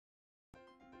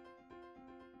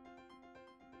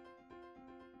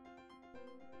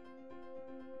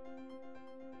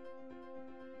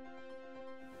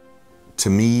To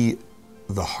me,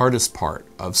 the hardest part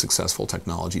of successful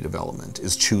technology development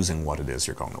is choosing what it is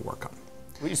you're going to work on.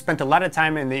 We spent a lot of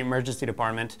time in the emergency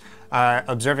department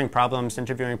observing problems,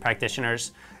 interviewing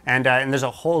practitioners, and there's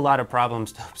a whole lot of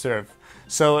problems to observe.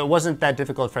 So it wasn't that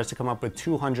difficult for us to come up with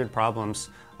 200 problems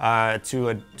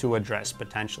to address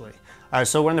potentially.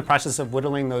 So we're in the process of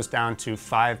whittling those down to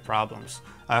 5 problems,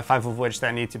 5 of which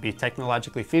that need to be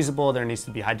technologically feasible, there needs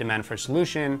to be high demand for a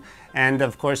solution, and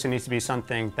of course it needs to be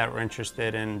something that we're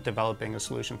interested in developing a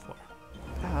solution for.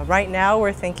 Right now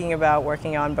we're thinking about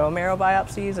working on bone marrow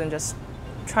biopsies and just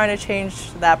trying to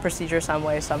change that procedure some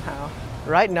way, somehow.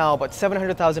 Right now, about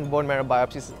 700,000 bone marrow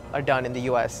biopsies are done in the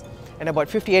US, and about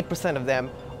 58% of them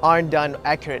aren't done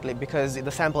accurately because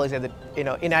the sample is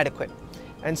inadequate.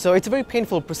 And so it's a very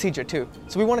painful procedure too.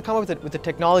 So we want to come up with a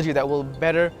technology that will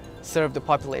better serve the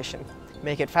population,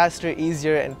 make it faster,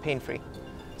 easier, and pain-free.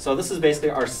 So this is basically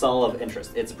our cell of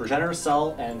interest. It's a progenitor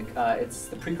cell, and it's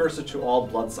the precursor to all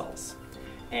blood cells.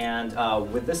 And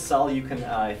with this cell, you can,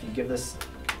 if you give this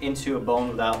into a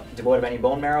bone devoid of any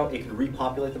bone marrow, it can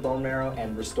repopulate the bone marrow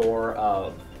and restore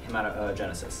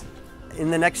hematogenesis. In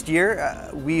the next year,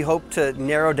 we hope to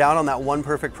narrow down on that one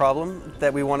perfect problem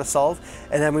that we want to solve,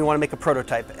 and then we want to make a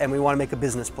prototype, and we want to make a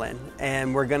business plan,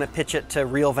 and we're going to pitch it to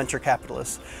real venture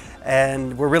capitalists.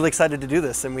 And we're really excited to do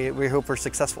this, and we hope we're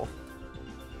successful.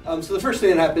 So the first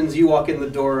thing that happens, you walk in the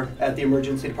door at the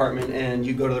emergency department and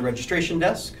you go to the registration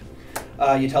desk.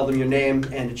 You tell them your name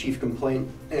and a chief complaint,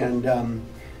 and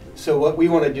so what we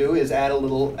want to do is add a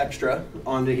little extra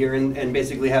onto here and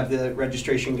basically have the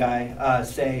registration guy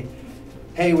say,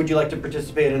 hey, would you like to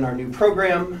participate in our new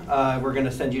program? We're going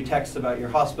to send you texts about your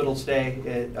hospital stay.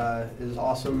 It is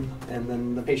awesome. And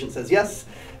then the patient says yes,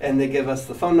 and they give us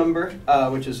the phone number,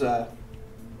 which is up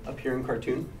here in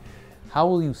cartoon. How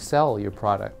will you sell your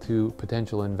product to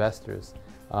potential investors?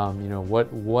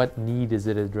 What need is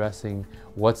it addressing?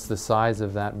 What's the size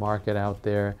of that market out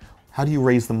there? How do you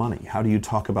raise the money? How do you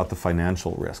talk about the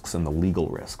financial risks and the legal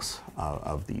risks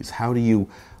of these? How do you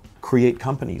create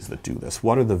companies that do this?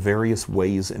 What are the various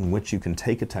ways in which you can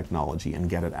take a technology and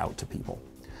get it out to people?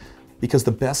 Because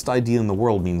the best idea in the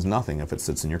world means nothing if it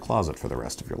sits in your closet for the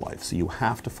rest of your life. So you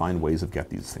have to find ways of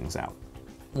getting these things out.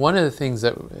 One of the things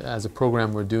that as a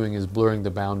program we're doing is blurring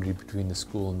the boundary between the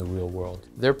school and the real world.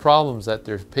 Their problems that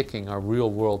they're picking are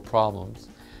real world problems.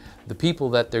 The people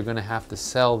that they're going to have to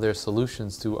sell their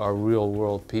solutions to are real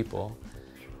world people.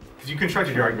 You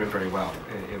constructed your argument very well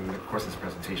in the course of this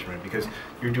presentation, right? Because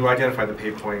you do identify the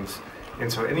pain points,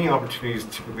 and so any opportunities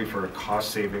typically for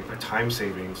cost saving, or time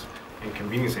savings, and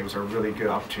convenience savings are really good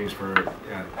opportunities for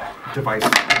device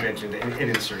invention and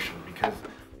insertion. Because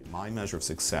my measure of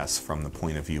success from the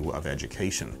point of view of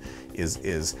education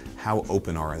is how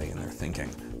open are they in their thinking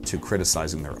to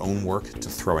criticizing their own work, to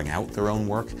throwing out their own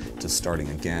work, to starting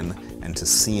again, and to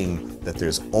seeing that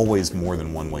there's always more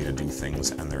than one way to do things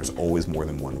and there's always more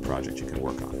than one project you can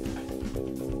work on.